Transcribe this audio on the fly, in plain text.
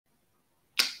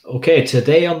Okay,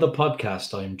 today on the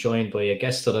podcast, I'm joined by a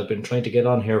guest that I've been trying to get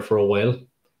on here for a while.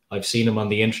 I've seen him on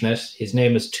the internet. His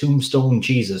name is Tombstone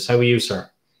Jesus. How are you, sir?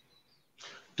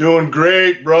 Doing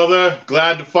great, brother.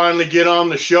 Glad to finally get on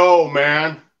the show,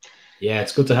 man. Yeah,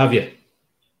 it's good to have you.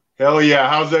 Hell yeah.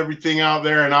 How's everything out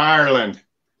there in Ireland?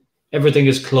 Everything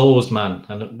is closed, man.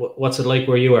 And what's it like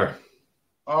where you are?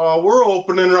 We're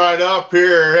opening right up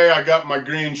here. Hey, I got my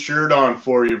green shirt on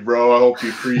for you, bro. I hope you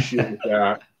appreciate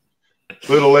that.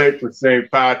 A little late for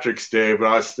St. Patrick's Day, but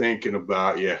I was thinking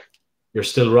about you. You're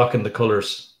still rocking the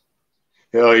colors.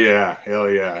 Hell yeah.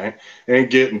 Hell yeah. Ain't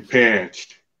getting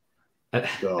pinched. And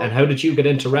how did you get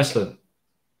into wrestling?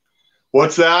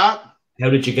 What's that? How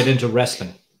did you get into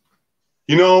wrestling?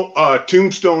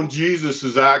 Tombstone Jesus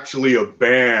is actually a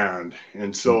band.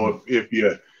 And so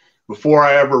before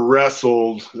I ever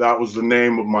wrestled, that was the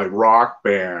name of my rock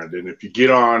band. And if you get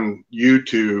on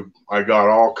YouTube, I got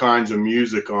all kinds of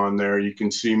music on there. You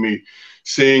can see me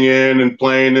singing and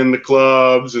playing in the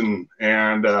clubs, and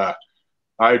I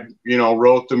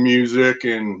wrote the music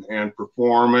and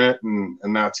perform it.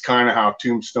 And that's kind of how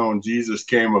Tombstone Jesus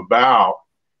came about.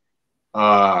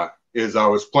 Is I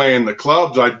was playing the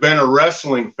clubs. I'd been a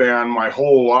wrestling fan my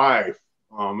whole life,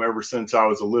 ever since I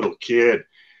was a little kid.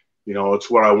 It's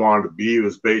what I wanted to be. It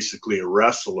was basically a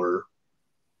wrestler.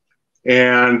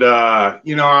 And,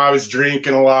 I was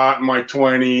drinking a lot in my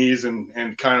 20s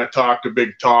and kind of talked a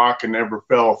big talk and never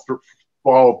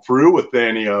followed through with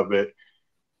any of it.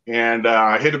 And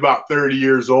I hit about 30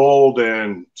 years old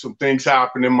and some things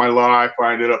happened in my life.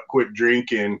 I ended up quit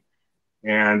drinking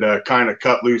and kind of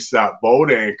cut loose that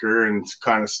boat anchor and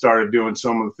kind of started doing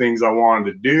some of the things I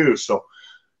wanted to do. So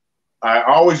I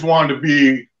always wanted to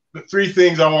be, the three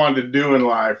things I wanted to do in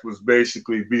life was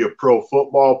basically be a pro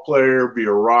football player, be a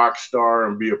rock star,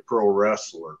 and be a pro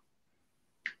wrestler.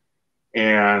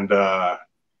 And I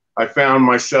found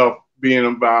myself being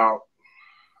about,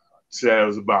 I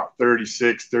was about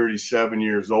 36, 37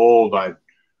 years old. I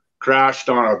crashed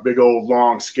on a big old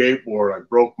long skateboard. I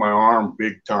broke my arm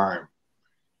big time.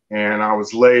 And I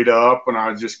was laid up and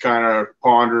I was just kind of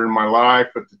pondering my life.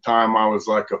 At the time, I was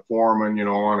like a foreman,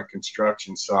 on a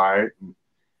construction site. And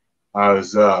I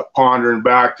was pondering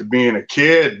back to being a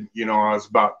kid. I was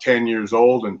about 10 years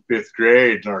old in fifth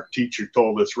grade. And our teacher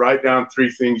told us, write down three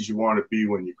things you want to be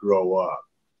when you grow up.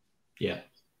 Yeah.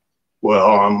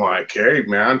 Well, I'm like, hey,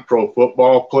 man, pro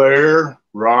football player,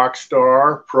 rock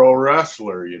star, pro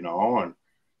wrestler, and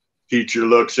teacher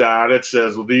looks at it,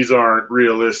 says, well, these aren't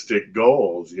realistic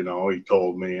goals, he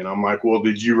told me. And I'm like, well,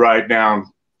 did you write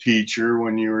down teacher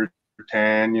when you were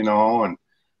 10, and of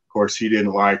course he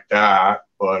didn't like that.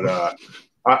 But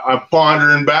I'm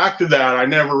pondering back to that. I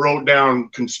never wrote down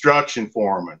construction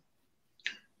foreman,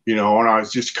 and I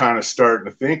was just kind of starting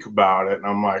to think about it. And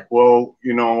I'm like, well,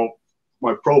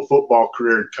 my pro football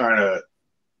career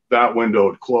that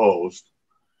window had closed.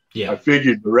 Yeah. I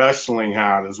figured the wrestling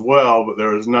had as well, but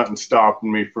there was nothing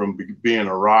stopping me from being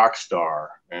a rock star.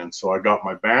 And so I got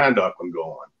my band up and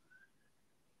going.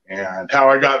 And how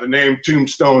I got the name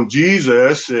Tombstone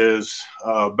Jesus is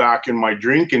back in my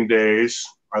drinking days,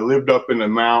 I lived up in the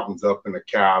mountains, up in a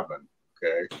cabin.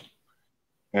 Okay.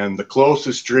 And the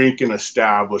closest drinking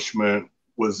establishment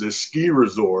was this ski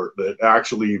resort that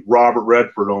actually Robert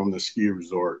Redford owned, the ski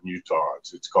resort in Utah.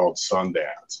 It's called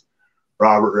Sundance.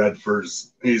 Robert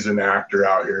Redford's, he's an actor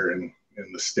out here in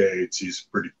the States. He's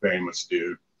a pretty famous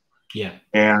dude. Yeah.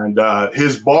 And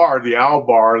his bar, the Owl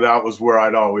Bar, that was where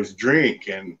I'd always drink.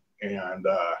 And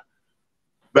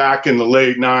back in the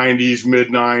late 90s, mid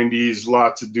 90s,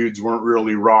 lots of dudes weren't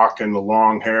really rocking the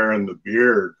long hair and the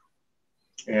beard.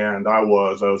 And I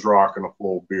was rocking a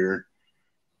full beard.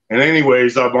 And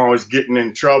anyways, I'm always getting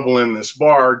in trouble in this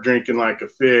bar, drinking like a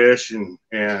fish and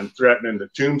threatening to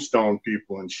tombstone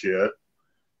people and shit.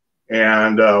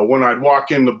 And when I'd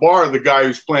walk in the bar, the guy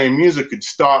who's playing music would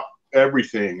stop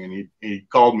everything. And he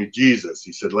called me Jesus.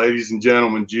 He said, ladies and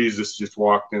gentlemen, Jesus just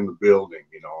walked in the building,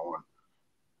 and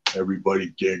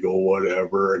everybody giggle,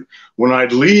 whatever. And when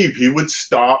I'd leave, he would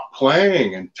stop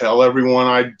playing and tell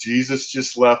everyone Jesus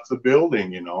just left the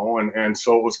building, and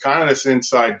so it was kind of this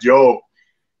inside joke.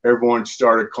 Everyone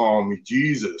started calling me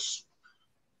Jesus.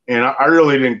 And I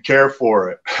really didn't care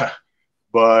for it.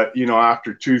 But,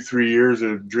 after 2-3 years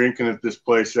of drinking at this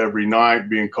place every night,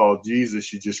 being called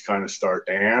Jesus, you just kind of start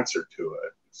to answer to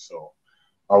it. So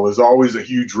I was always a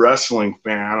huge wrestling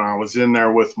fan. I was in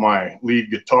there with my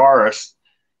lead guitarist,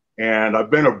 and I've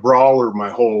been a brawler my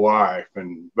whole life.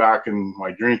 And back in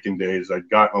my drinking days, I'd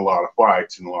gotten a lot of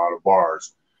fights in a lot of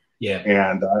bars. Yeah.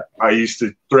 And I used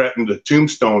to threaten to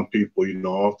tombstone people, you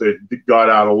know, if they got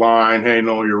out of line, hey,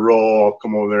 know your role, I'll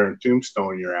come over there and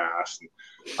tombstone your ass. And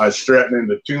I was threatening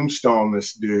to tombstone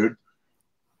this dude.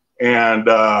 And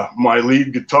my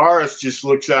lead guitarist just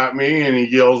looks at me and he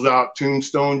yells out,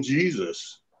 "Tombstone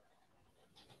Jesus."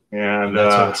 And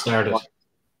that's how it started.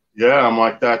 Yeah, I'm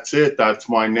like, that's it. That's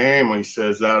my name. And he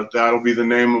says, that'll be the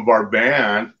name of our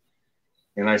band.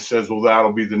 And I says, well,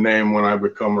 that'll be the name when I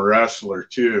become a wrestler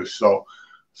too. So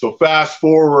fast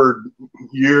forward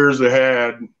years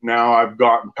ahead, now I've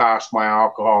gotten past my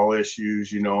alcohol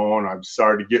issues, you know, and I've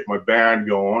started to get my band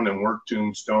going, and we're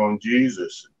Tombstone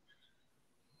Jesus.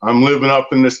 I'm living up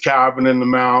in this cabin in the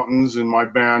mountains, and my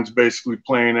band's basically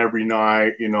playing every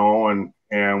night, you know,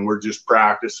 and we're just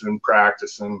practicing.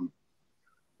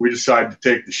 We decided to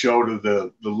take the show to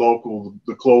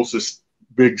the closest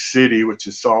big city, which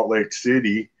is Salt Lake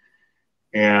City.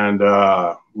 And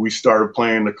we started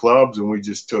playing the clubs, and we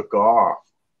just took off.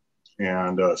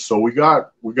 And so we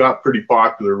got pretty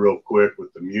popular real quick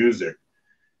with the music.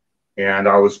 And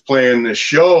I was playing this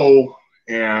show,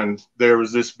 and there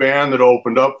was this band that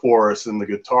opened up for us, and the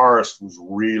guitarist was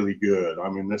really good. I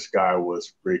mean, this guy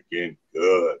was freaking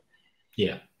good.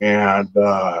 Yeah. And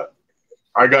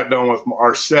I got done with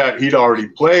our set. He'd already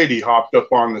played. He hopped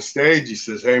up on the stage. He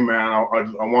says, "Hey, man,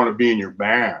 I want to be in your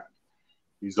band."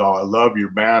 He's all, "I love your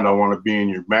band. I want to be in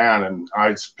your band." And I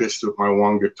was pissed at my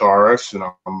one guitarist, and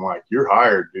I'm like, "You're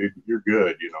hired, dude. You're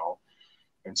good, you know."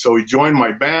 And so he joined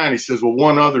my band. He says, "Well,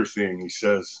 one other thing." He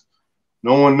says,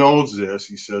 "No one knows this."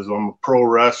 He says, "I'm a pro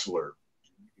wrestler."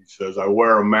 He says, "I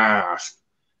wear a mask."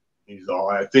 He's all,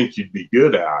 "I think you'd be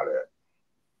good at it."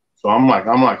 So I'm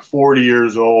like 40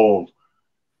 years old.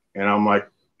 And I'm like,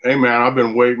 "Hey, man, I've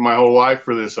been waiting my whole life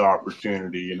for this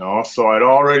opportunity, you know." So I'd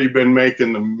already been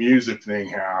making the music thing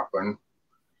happen.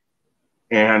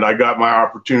 And I got my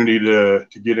opportunity to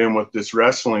get in with this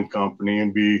wrestling company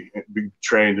and be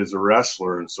trained as a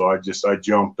wrestler. And so I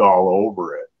jumped all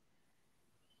over it.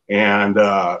 And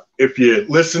if you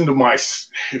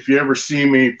ever see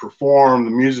me perform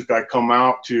the music I come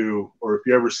out to, or if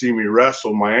you ever see me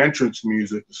wrestle, my entrance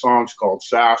music, the song's called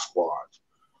Sasquatch.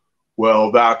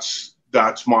 Well, that's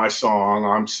my song.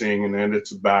 I'm singing it.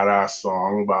 It's a badass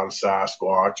song about a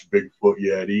Sasquatch, Bigfoot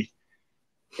Yeti.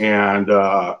 And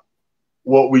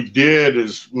what we did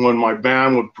is, when my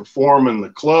band would perform in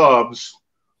the clubs,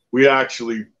 we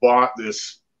actually bought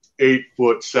this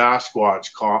 8-foot Sasquatch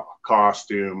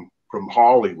costume from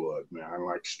Hollywood, man,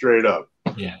 like straight up.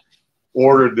 Yeah.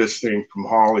 Ordered this thing from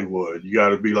Hollywood. You got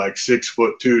to be like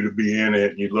 6'2" to be in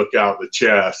it. And you look out the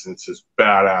chest, and it says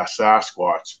badass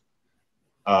Sasquatch.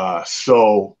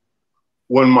 So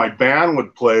when my band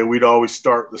would play, we'd always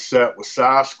start the set with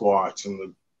Sasquatch,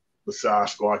 and the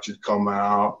Sasquatch would come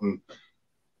out and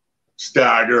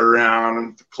stagger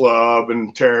around the club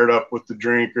and tear it up with the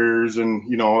drinkers. And,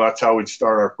 you know, that's how we'd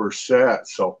start our first set.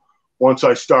 So once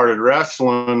I started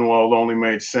wrestling, well, it only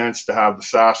made sense to have the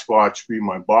Sasquatch be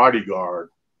my bodyguard.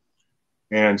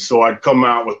 And so I'd come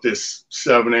out with this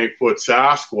 7-8 foot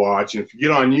Sasquatch. And if you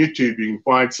get on YouTube, you can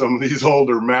find some of these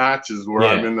older matches where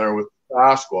I'm in there with the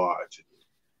Sasquatch.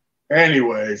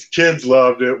 Anyways, kids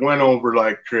loved it, went over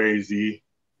like crazy.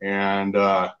 And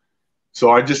so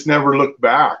I just never looked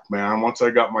back, man. Once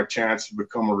I got my chance to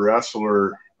become a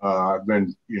wrestler, I've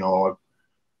been, you know, it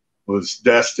was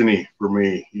destiny for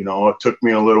me. You know, it took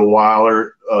me a little while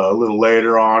or a little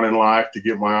later on in life to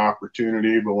get my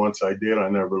opportunity, but once I did, I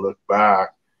never looked back.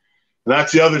 And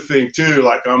that's the other thing too.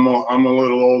 Like I'm a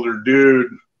little older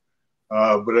dude,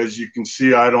 but as you can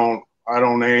see, I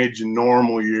don't age in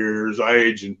normal years. I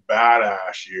age in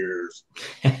badass years.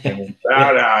 And in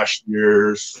badass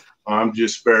years, I'm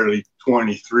just barely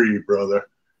 23, brother,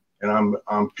 and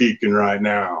I'm peaking right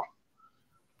now.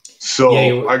 So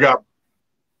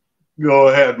Go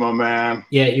ahead, my man.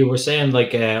 Yeah, you were saying,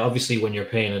 like, obviously when you're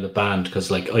playing in a band,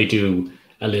 because like I do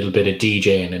a little bit of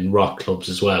DJing in rock clubs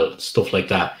as well, stuff like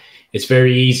that. It's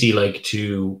very easy, like,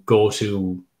 to go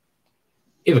to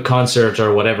a concert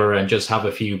or whatever and just have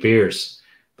a few beers.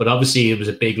 But obviously it was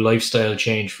a big lifestyle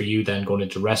change for you then going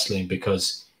into wrestling,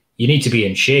 because you need to be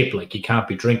in shape. Like, you can't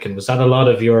be drinking. Was that a lot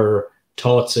of your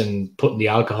thoughts in putting the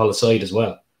alcohol aside as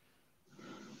well?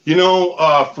 You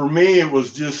know, for me, it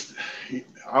was just,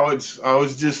 I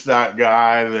was just that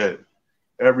guy that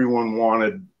everyone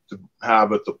wanted to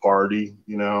have at the party,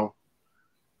 you know.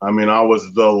 I mean, I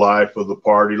was the life of the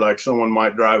party. Like, someone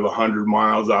might drive 100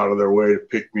 miles out of their way to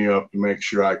pick me up to make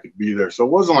sure I could be there. So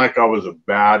it wasn't like I was a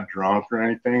bad drunk or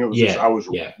anything. It was just, I was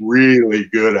really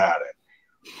good at it.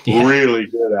 Really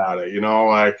good at it. You know,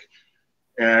 like,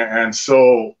 And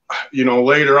so, you know,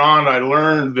 later on, I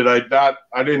learned that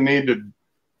I didn't need to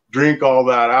drink all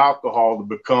that alcohol to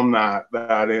become that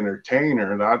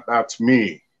entertainer. That's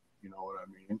me. You know what I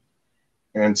mean?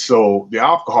 And so the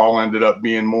alcohol ended up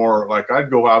being more like I'd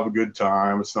go have a good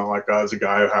time. It's not like I was a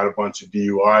guy who had a bunch of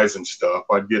DUIs and stuff.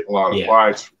 I'd get in a lot of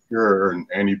fights for sure, and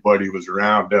anybody who was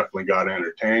around definitely got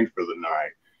entertained for the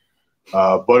night.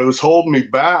 But it was holding me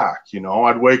back. You know,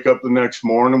 I'd wake up the next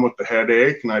morning with the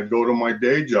headache and I'd go to my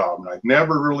day job and I'd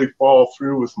never really follow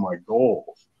through with my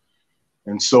goals.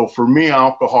 And so for me,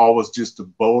 alcohol was just a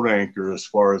boat anchor as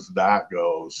far as that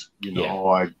goes, you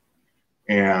know.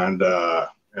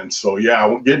 And so,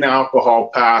 yeah, getting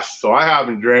alcohol passed. So I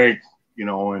haven't drank, you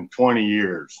know, in 20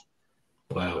 years.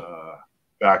 Wow.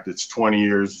 In fact, it's 20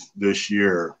 years this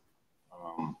year.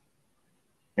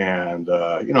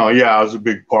 You know, yeah, it was a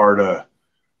big part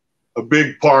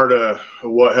of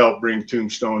what helped bring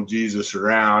Tombstone Jesus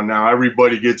around. Now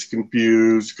everybody gets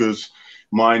confused because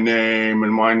my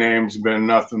name's been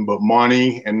nothing but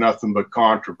money and nothing but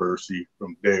controversy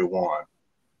from day one,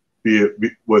 be it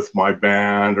with my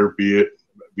band or be it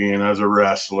being as a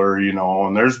wrestler, you know.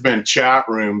 And there's been chat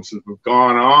rooms that have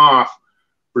gone off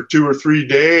for 2 or 3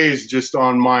 days just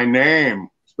on my name,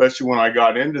 especially when I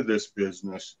got into this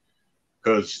business.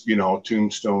 Because, you know,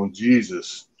 Tombstone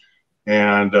Jesus.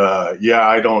 And, yeah,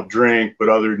 I don't drink, but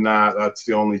other than that, that's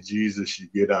the only Jesus you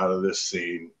get out of this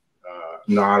scene.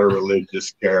 Not a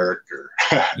religious character.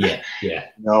 Yeah. You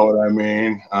know what I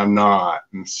mean? I'm not.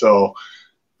 And so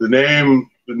the name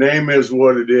is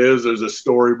what it is. There's a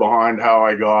story behind how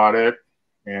I got it,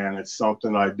 and it's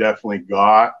something I definitely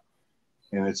got.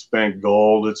 And it's been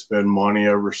gold. It's been money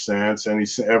ever since. And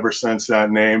ever since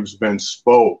that name's been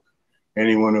spoke,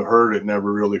 anyone who heard it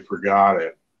never really forgot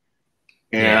it.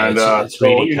 And it's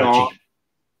really you know,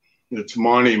 it's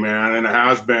money, man. And it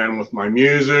has been with my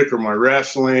music or my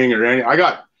wrestling or any.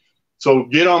 So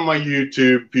get on my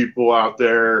YouTube, people out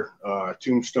there,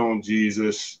 Tombstone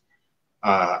Jesus.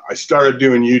 I started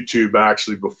doing YouTube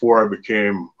actually before I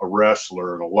became a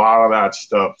wrestler. And a lot of that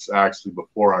stuff's actually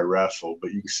before I wrestled.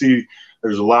 But you can see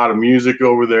there's a lot of music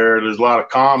over there. There's a lot of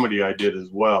comedy I did as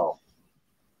well.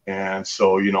 And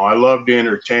so, you know, I love to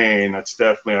entertain. That's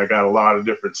definitely, I got a lot of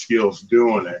different skills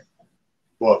doing it.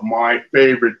 But my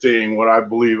favorite thing, what I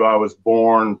believe I was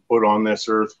born, put on this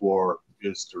earth for,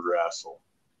 is to wrestle.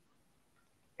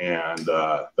 And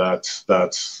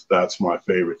that's my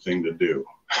favorite thing to do.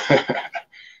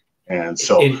 And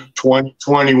so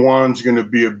 2021 is going to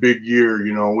be a big year.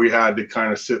 You know, we had to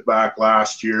kind of sit back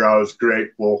last year. I was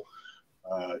grateful.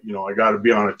 You know, I got to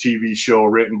be on a TV show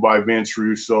written by Vince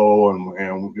Russo,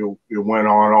 and it went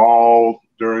on all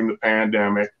during the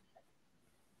pandemic.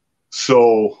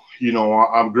 So, you know,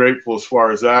 I'm grateful as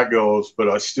far as that goes, but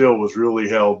I still was really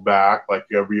held back like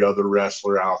every other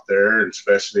wrestler out there, and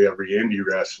especially every indie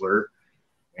wrestler,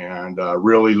 and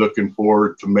really looking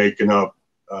forward to making up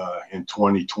in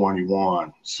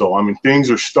 2021. So, I mean, things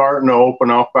are starting to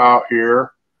open up out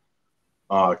here.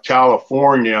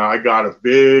 California, I got a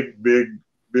big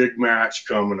match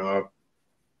coming up.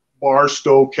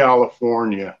 Barstow,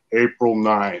 California, April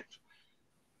 9th.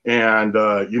 And,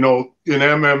 you know, in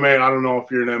MMA, I don't know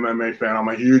if you're an MMA fan. I'm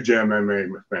a huge MMA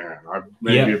fan. I'm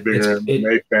maybe a bigger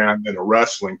MMA fan than a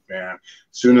wrestling fan. As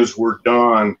soon as we're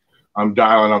done, I'm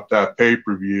dialing up that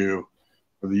pay-per-view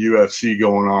for the UFC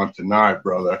going on tonight,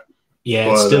 brother. Yeah,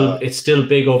 but, it's still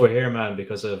big over here, man,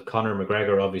 because of Conor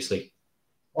McGregor, obviously.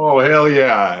 Oh, hell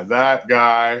yeah. That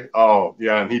guy. Oh,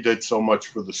 yeah. And he did so much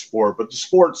for the sport. But the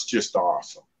sport's just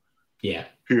awesome. Yeah.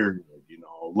 Period. You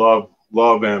know, love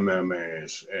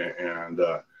MMAs and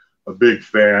a big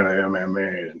fan of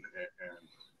MMA. And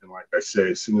like I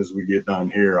say, as soon as we get done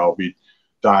here, I'll be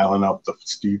dialing up the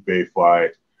Stipe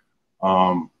fight.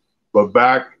 But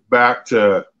back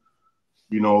to,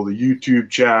 you know, the YouTube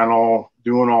channel,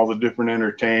 doing all the different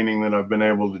entertaining that I've been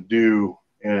able to do.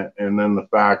 And then the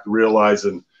fact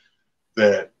realizing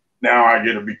that now I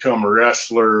get to become a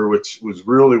wrestler, which was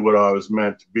really what I was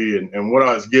meant to be. And what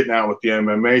I was getting at with the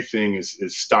MMA thing is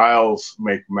styles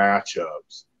make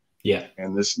matchups. Yeah.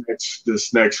 And this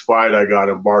next fight I got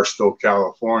in Barstow,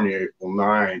 California, April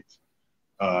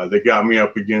 9th, they got me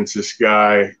up against this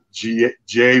guy,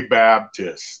 Jay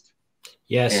Baptist.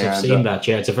 Yes, I've seen that.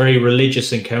 Yeah, it's a very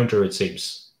religious encounter, it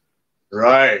seems.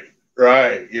 Right.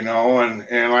 You know,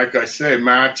 and like I say,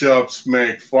 matchups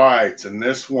make fights, and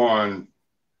this one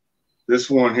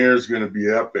here is going to be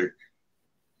epic,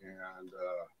 and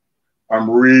I'm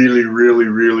really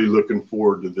looking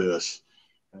forward to this.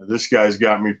 This guy's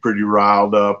got me pretty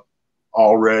riled up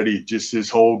already. Just his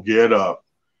whole get up,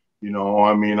 you know.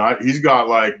 I mean, he's got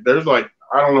there's I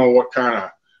don't know what kind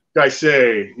of I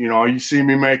say, you know, you see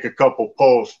me make a couple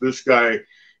posts. This guy,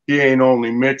 he ain't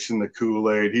only mixing the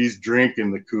Kool-Aid, he's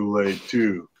drinking the Kool-Aid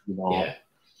too, you know. Yeah.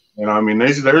 And I mean,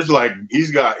 there's like,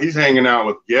 he's hanging out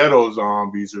with ghetto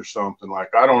zombies or something. Like,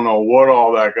 I don't know what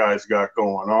all that guy's got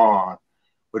going on,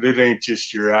 but it ain't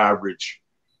just your average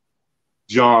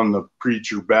John the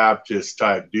Preacher Baptist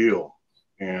type deal.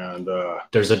 And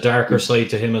there's a darker side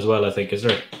to him as well, I think, is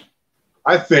there?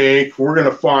 I think we're going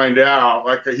to find out.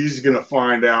 Like, he's going to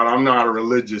find out I'm not a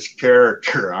religious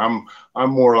character. I'm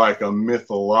more like a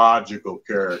mythological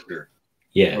character.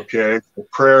 Yeah. Okay. The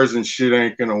prayers and shit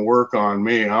ain't going to work on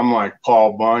me. I'm like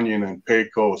Paul Bunyan and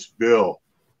Pecos Bill.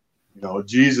 You know,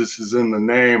 Jesus is in the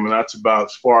name, and that's about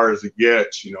as far as it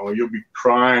gets. You know, you'll be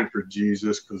crying for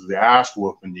Jesus because of the ass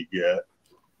whooping you get,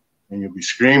 and you'll be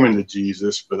screaming to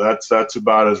Jesus, but that's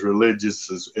about as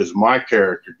religious as my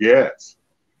character gets.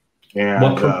 And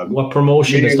what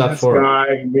promotion is that for?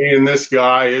 Me and this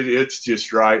guy, it's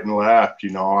just right and left.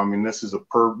 You know, I mean, this is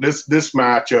this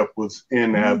matchup was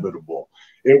inevitable.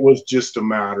 It was just a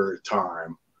matter of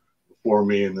time before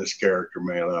me and this character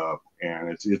made up,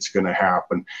 and it's going to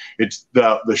happen. It's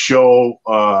the show.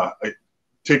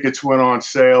 Tickets went on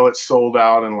sale. It sold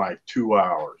out in like 2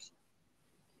 hours.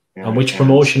 And which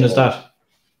promotion is that?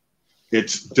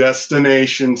 It's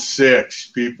Destination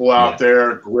 6. People out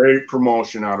there, great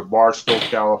promotion out of Barstow,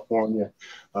 California.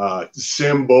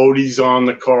 Sim Bodie's on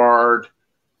the card.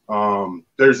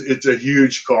 It's a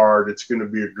huge card. It's going to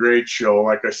be a great show.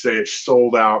 Like I say, it's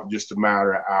sold out in just a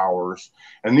matter of hours.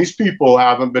 And these people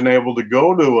haven't been able to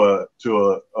go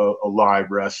to a live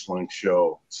wrestling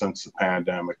show since the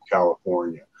pandemic in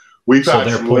California. We've had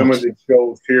some limited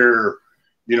shows here,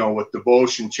 you know, with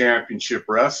Devotion Championship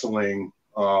Wrestling,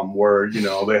 where, you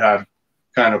know, they had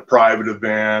kind of private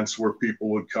events where people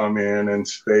would come in and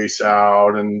space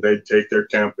out, and they'd take their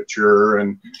temperature,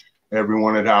 and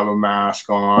everyone would have a mask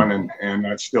on, and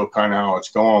that's still kind of how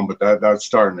it's going, but that's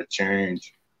starting to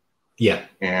change. Yeah.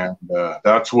 And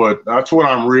that's what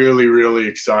I'm really, really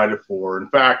excited for. In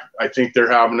fact, I think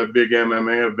they're having a big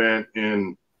MMA event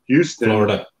in Houston.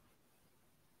 Florida.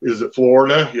 Is it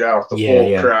Florida? Yeah, with the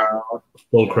full crowd.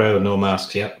 Full crowd, no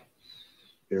masks, yeah.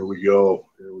 Here we go.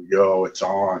 Here we go. It's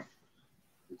on.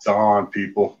 It's on,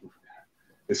 people.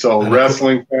 So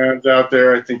wrestling fans out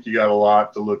there, I think you got a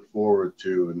lot to look forward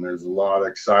to, and there's a lot of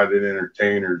excited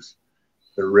entertainers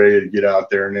that are ready to get out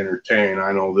there and entertain.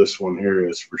 I know this one here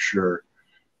is for sure.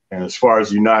 And as far as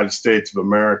the United States of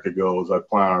America goes, I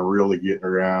plan on really getting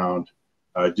around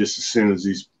just as soon as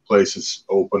these places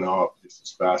open up, just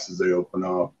as fast as they open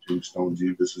up. Tombstone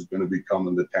Jesus is going to be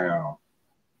coming to town.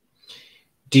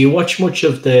 Do you watch much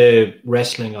of the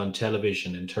wrestling on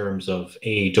television in terms of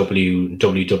AEW and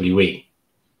WWE?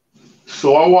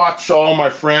 So I watch all my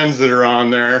friends that are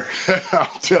on there.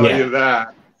 I'll tell you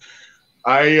that.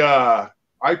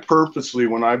 I purposely,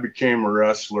 when I became a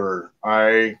wrestler,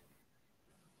 I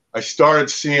started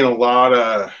seeing a lot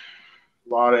of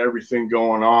everything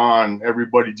going on.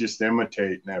 Everybody just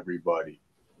imitating everybody.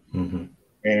 Mm-hmm.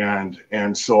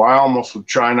 And so I almost would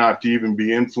try not to even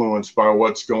be influenced by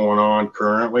what's going on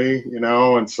currently, you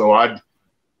know. And so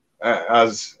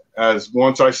as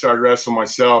once I started wrestling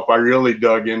myself, I really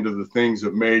dug into the things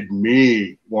that made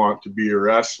me want to be a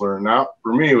wrestler. And that,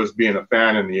 for me, was being a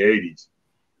fan in the 80s,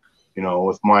 you know,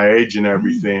 with my age and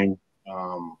everything.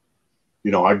 You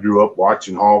know, I grew up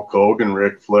watching Hulk Hogan,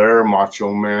 Ric Flair,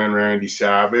 Macho Man, Randy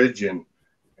Savage, and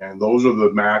those are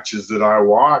the matches that I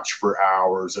watch for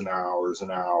hours and hours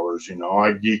and hours. You know,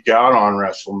 I geek out on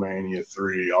WrestleMania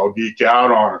 3. I'll geek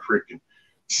out on a freaking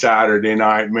Saturday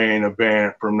night main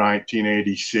event from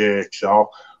 1986.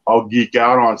 I'll geek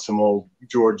out on some old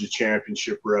Georgia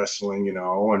Championship Wrestling, you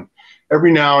know, and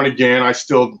every now and again I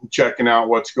still checking out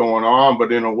what's going on,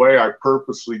 but in a way I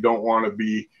purposely don't want to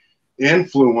be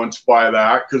influenced by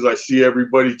that, because I see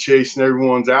everybody chasing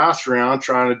everyone's ass around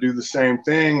trying to do the same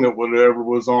thing that whatever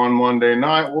was on Monday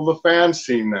night. Well, the fans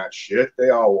seen that shit. They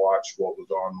all watched what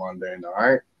was on Monday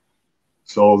night.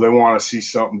 So they want to see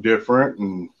something different.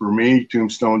 And for me,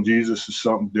 Tombstone Jesus is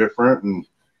something different.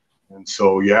 And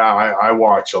so, yeah, I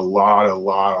watch a lot of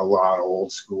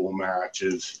old school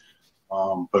matches.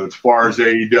 But as far as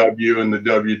AEW and the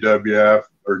WWF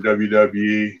or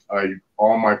WWE,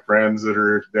 all my friends that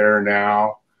are there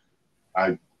now,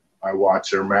 I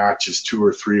watch their matches 2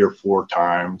 or 3 or 4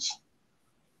 times,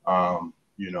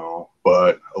 you know,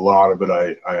 but a lot of it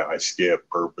I skip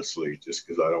purposely just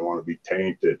because I don't want to be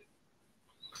tainted.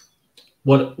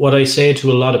 What I say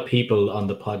to a lot of people on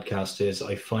the podcast is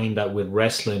I find that with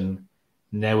wrestling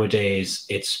nowadays,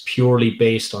 it's purely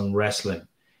based on wrestling.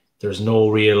 There's no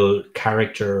real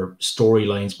character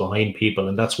storylines behind people.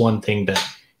 And that's one thing that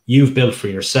you've built for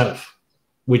yourself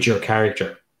with your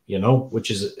character, you know,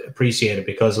 which is appreciated,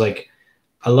 because like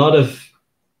a lot of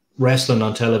wrestling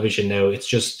on television now, it's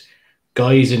just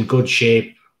guys in good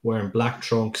shape wearing black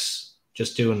trunks,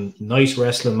 just doing nice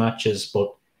wrestling matches,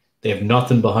 but they have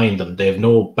nothing behind them. They have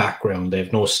no background. They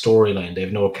have no storyline. They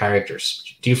have no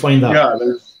characters. Do you find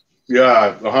that?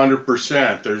 Yeah,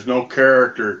 100%. There's no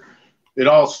character. It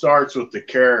all starts with the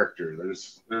character.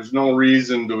 There's no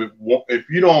reason to,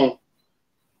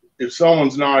 if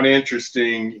someone's not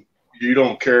interesting, you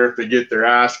don't care if they get their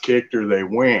ass kicked or they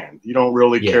win. You don't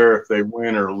really care if they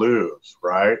win or lose,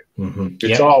 right?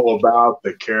 It's all about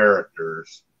the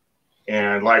characters.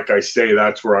 And like I say,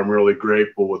 that's where I'm really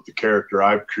grateful with the character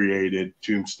I've created,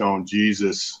 Tombstone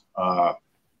Jesus.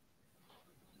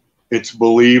 It's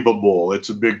believable. It's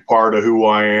a big part of who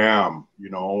I am. You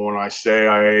know, when I say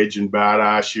I age in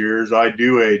badass years, I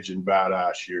do age in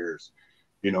badass years.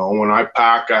 You know, when I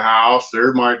pack a house,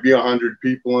 there might be 100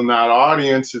 people in that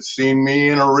audience that seen me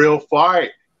in a real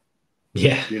fight.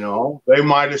 Yeah. You know, they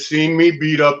might have seen me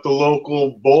beat up the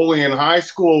local bully in high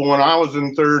school when I was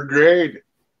in 3rd grade.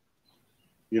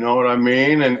 You know what I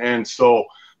mean? And so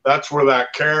that's where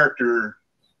that character,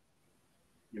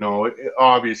 you know,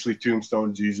 obviously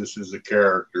Tombstone Jesus is a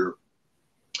character,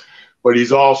 but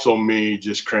he's also me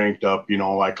just cranked up, you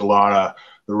know, like a lot of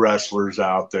the wrestlers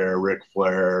out there, Ric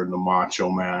Flair and the Macho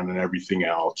Man and everything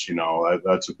else. You know,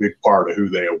 that's a big part of who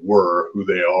they were, who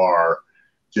they are,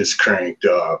 just cranked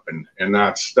up. And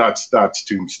that's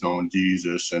Tombstone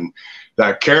Jesus. And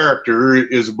that character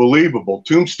is believable.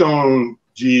 Tombstone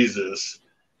Jesus,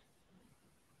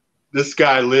 this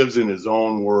guy lives in his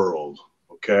own world,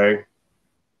 okay?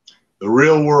 The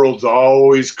real world's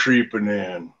always creeping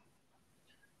in,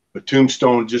 but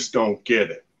Tombstone just don't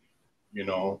get it, you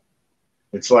know?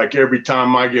 It's like every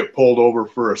time I get pulled over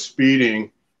for a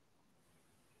speeding,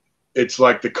 it's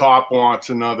like the cop wants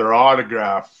another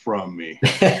autograph from me.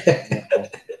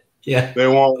 Yeah. They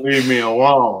won't leave me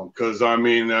alone because, I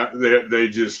mean, they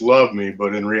just love me,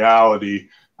 but in reality,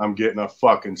 I'm getting a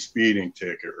fucking speeding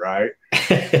ticket, right?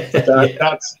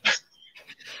 That's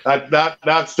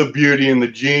the beauty and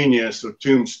the genius of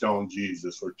Tombstone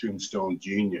Jesus, or Tombstone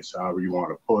Genius, however you want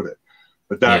to put it.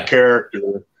 But that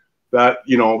character, that,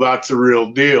 you know, that's a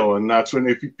real deal. And that's when,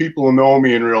 if people know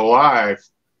me in real life,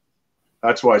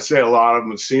 that's why I say a lot of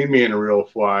them have seen me in a real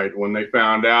fight. When they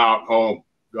found out, oh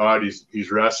God,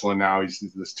 he's wrestling now, he's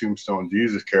this Tombstone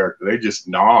Jesus character, they just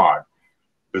nod,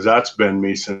 because that's been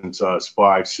me since I was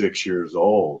 5, 6 years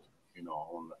old, you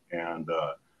know. And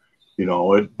you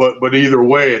know, but either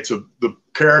way, the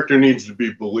character needs to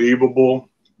be believable,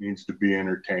 needs to be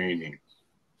entertaining,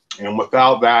 and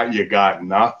without that, you got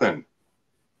nothing.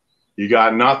 You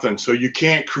got nothing. So you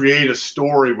can't create a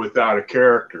story without a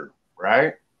character,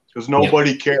 right? Because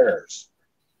nobody cares,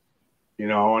 you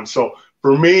know. And so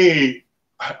for me,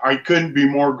 I couldn't be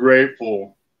more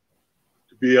grateful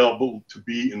to be able to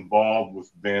be involved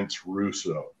with Vince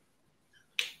Russo.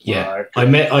 Yeah, I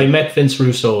met Vince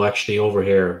Russo actually over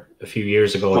here a few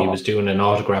years ago. He was doing an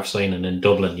autograph signing in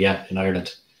Dublin, in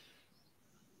Ireland.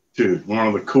 Dude, one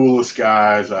of the coolest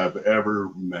guys I've ever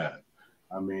met.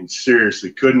 I mean,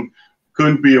 seriously, couldn't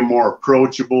be a more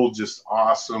approachable, just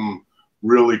awesome,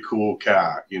 really cool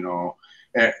cat, you know.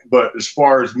 But as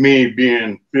far as me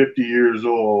being 50 years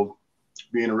old,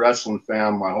 being a wrestling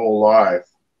fan my whole life,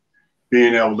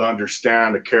 being able to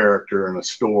understand a character and a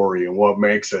story and what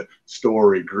makes a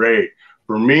story great.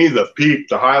 For me, the peak,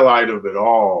 the highlight of it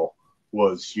all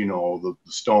was, you know,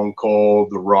 the Stone Cold,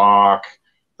 The Rock,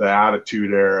 the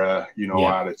Attitude Era, you know,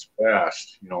 at its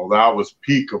best. You know, that was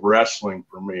peak of wrestling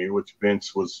for me, which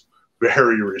Vince was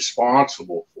very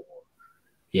responsible for.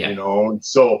 Yeah. You know, and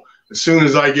so as soon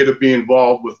as I get to be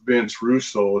involved with Vince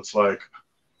Russo, it's like,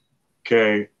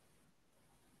 okay,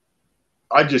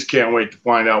 I just can't wait to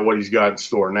find out what he's got in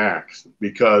store next,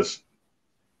 because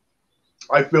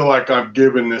I feel like I've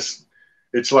given this,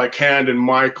 it's like handing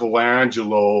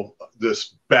Michelangelo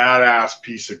this badass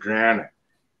piece of granite.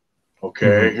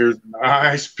 Okay, here's a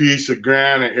nice piece of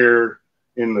granite here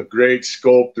in the great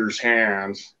sculptor's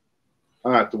hands. I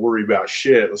don't have to worry about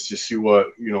shit. Let's just see what,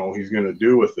 you know, he's going to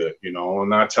do with it, you know.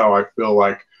 And that's how I feel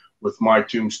like with my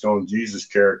Tombstone Jesus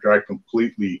character. I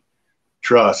completely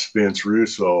trust Vince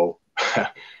Russo,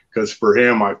 because for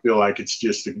him, I feel like it's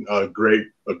just a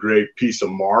great piece of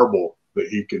marble that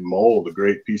he can mold, a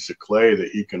great piece of clay that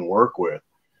he can work with.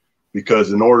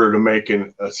 Because in order to make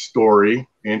a story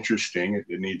interesting,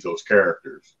 it needs those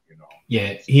characters, you know.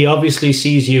 Yeah, he obviously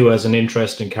sees you as an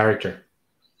interesting character.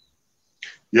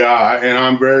 Yeah, and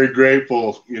I'm very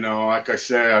grateful, you know, like I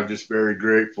say, I'm just very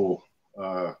grateful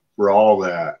for for all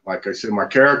that. Like I said, my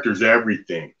character's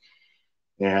everything.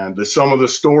 And some of the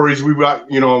stories we've got,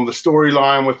 the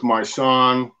storyline with my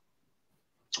son,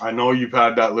 I know you've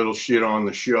had that little shit on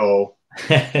the show.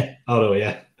 Oh,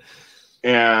 yeah.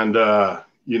 And, I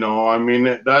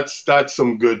mean, that's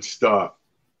some good stuff.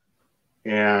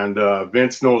 And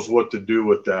Vince knows what to do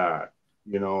with that,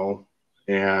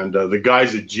 and the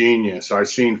guy's a genius. I've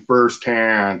seen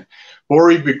firsthand before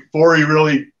he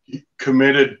really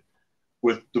committed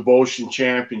with Devotion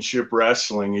Championship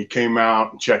Wrestling. He came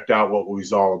out and checked out what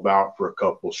he's all about for a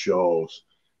couple shows,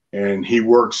 and he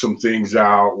worked some things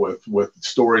out with the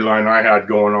storyline I had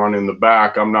going on in the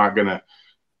back. I'm not gonna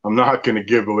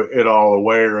give it all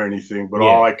away or anything, but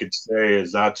all I could say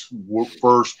is that's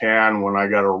firsthand when I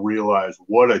got to realize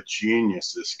what a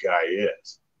genius this guy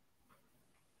is.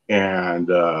 And,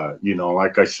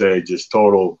 like I say, just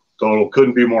total,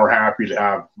 couldn't be more happy to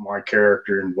have my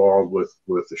character involved with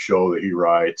the show that he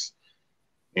writes.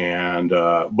 And,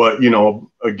 but,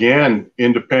 again,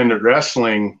 independent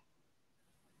wrestling,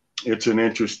 it's an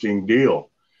interesting deal.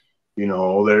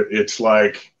 It's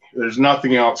like, there's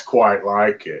nothing else quite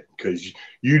like it, because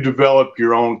you develop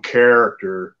your own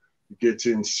character, it gets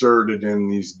inserted in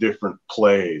these different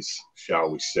plays, shall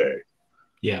we say.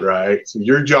 Yeah. Right. So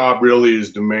your job really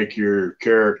is to make your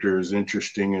character as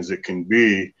interesting as it can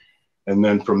be. And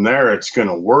then from there, it's going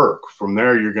to work. From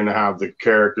there, you're going to have the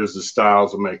characters, the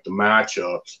styles that make the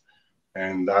matchups.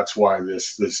 And that's why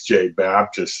this Jay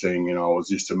Baptist thing, was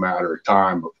just a matter of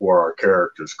time before our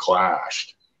characters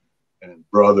clashed. And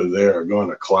brother, they're going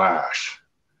to clash.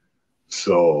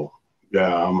 So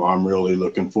yeah, I'm really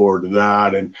looking forward to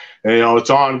that. And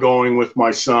it's ongoing with my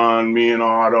son, me and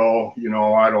Otto.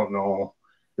 I don't know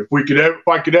if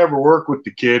I could ever work with the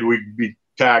kid, we'd be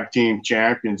tag team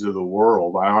champions of the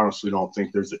world. I honestly don't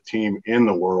think there's a team in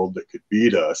the world that could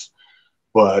beat us.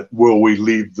 But will we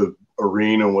leave the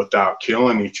arena without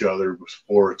killing each other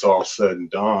before it's all said and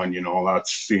done? That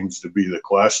seems to be the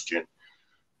question.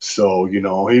 So,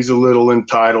 he's a little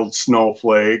entitled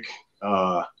snowflake.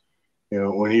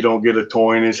 When he don't get a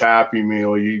toy in his Happy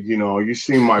Meal, you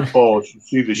see my post, you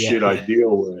see the shit I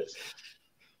deal with.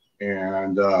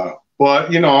 And,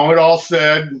 but, it all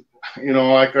said,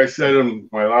 like I said in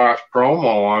my last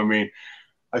promo, I mean,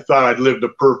 I thought I'd lived a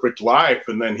perfect life,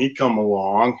 and then he come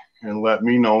along and let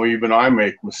me know even I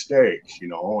make mistakes,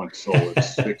 and so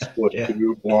it's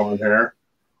 6'2", blonde hair,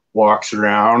 walks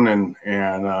around and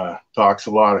talks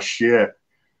a lot of shit.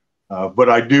 But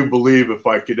I do believe if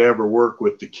I could ever work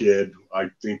with the kid,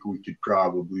 I think we could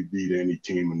probably beat any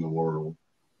team in the world.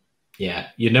 Yeah.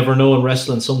 You never know in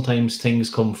wrestling. Sometimes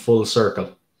things come full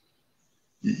circle.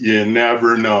 You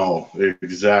never know.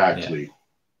 Exactly.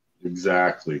 Yeah.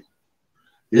 Exactly.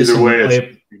 Either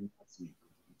way,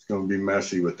 it's going to be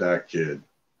messy with that kid.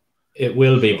 It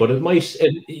will be, but it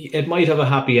might have a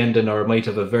happy ending, or it might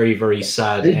have a very, very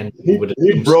sad ending.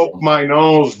 He broke my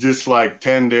nose just like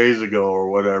 10 days ago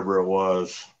or whatever it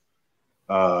was.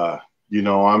 I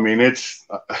mean, it's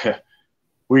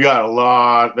we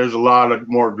got there's a lot of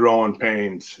more growing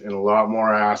pains and a lot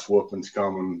more ass whoopings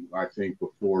coming, I think,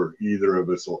 before either of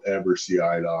us will ever see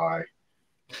eye to eye.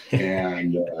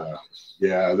 And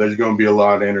yeah, there's going to be a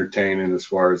lot of entertaining as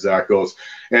far as that goes.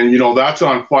 And that's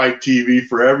on Fight TV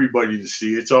for everybody to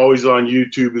see. It's always on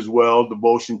YouTube as well,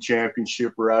 Devotion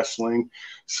Championship Wrestling.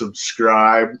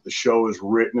 Subscribe. The show is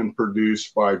written and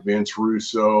produced by Vince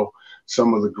Russo,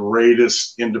 some of the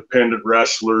greatest independent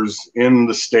wrestlers in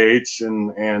the States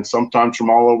and sometimes from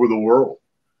all over the world.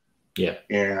 Yeah.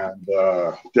 And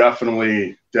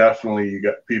definitely you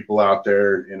got people out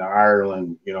there in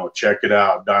Ireland, check it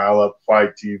out. Dial up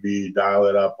Fight TV, dial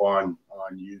it up on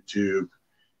YouTube,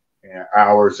 and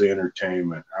hours of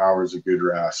entertainment, hours of good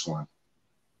wrestling.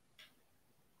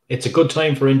 It's a good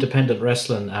time for independent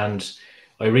wrestling, and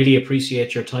I really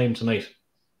appreciate your time tonight.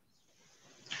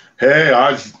 Hey,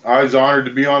 I was honored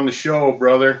to be on the show,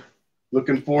 brother.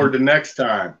 Looking forward to next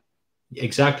time.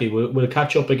 Exactly. We'll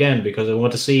catch up again, because I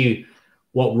want to see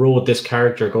what road this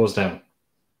character goes down.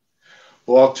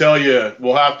 Well, I'll tell you,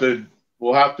 we'll have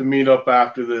to meet up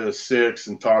after the 6th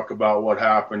and talk about what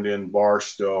happened in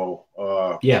Barstow.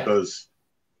 Because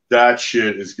that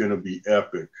shit is going to be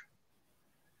epic.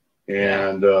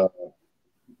 And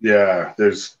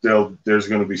there's going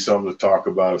to be something to talk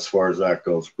about as far as that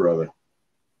goes, brother.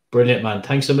 Brilliant, man.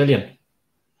 Thanks a million.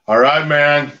 All right,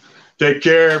 man. Take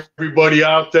care, everybody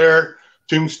out there.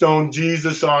 Tombstone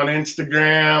Jesus on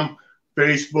Instagram,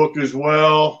 Facebook as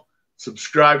well.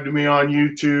 Subscribe to me on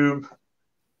YouTube,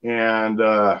 and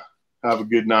have a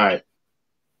good night.